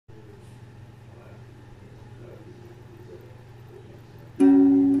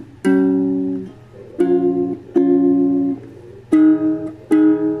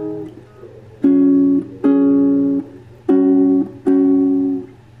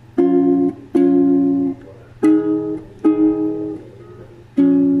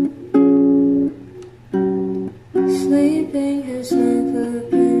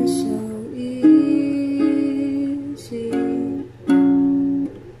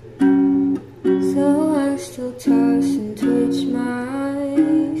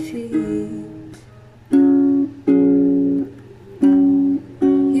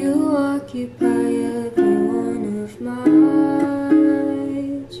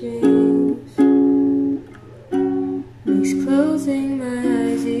dreams makes closing my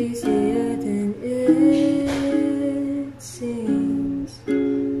eyes easier than it seems.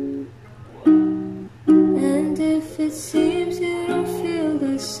 And if it seems you don't feel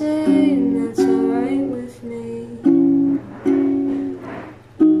the same, that's alright with me.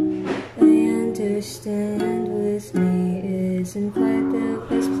 I understand with me isn't quite the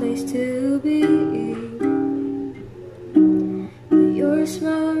best place to be, but your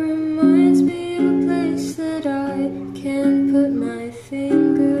smile reminds me of a place that I can put my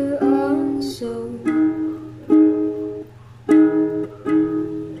finger on. So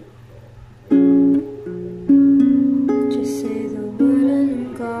just say the word and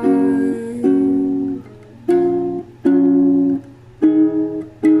I'm gone.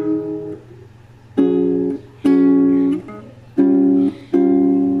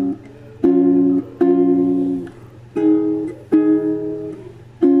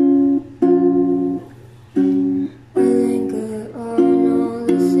 I linger on all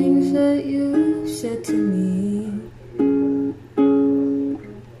the things that you said to me.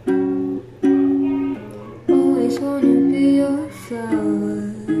 Always wanna be your flower.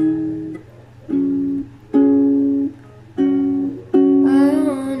 I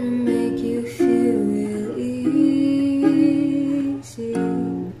wanna make you feel real easy.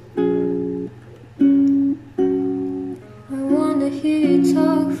 I wanna hear you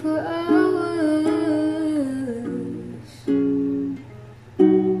talk for hours.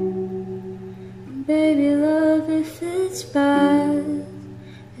 Baby love, if it's bad,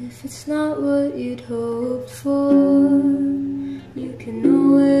 if it's not what you'd hoped for, you can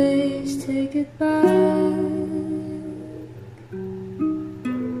always take it back.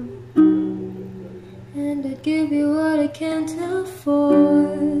 And I'd give you what I can't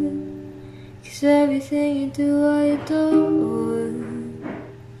afford, 'cause everything you do I adore.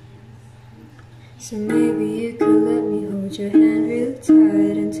 So maybe you could let me hold your hand real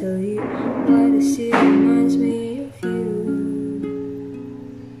tight and tell you why the sea reminds me of you.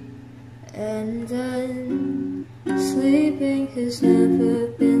 And then sleeping has never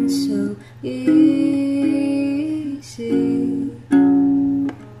been so easy.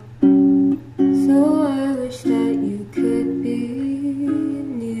 Though I wish that you could be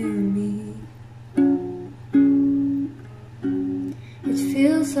near me. It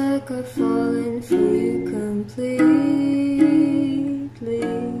feels like I've fallen for you completely.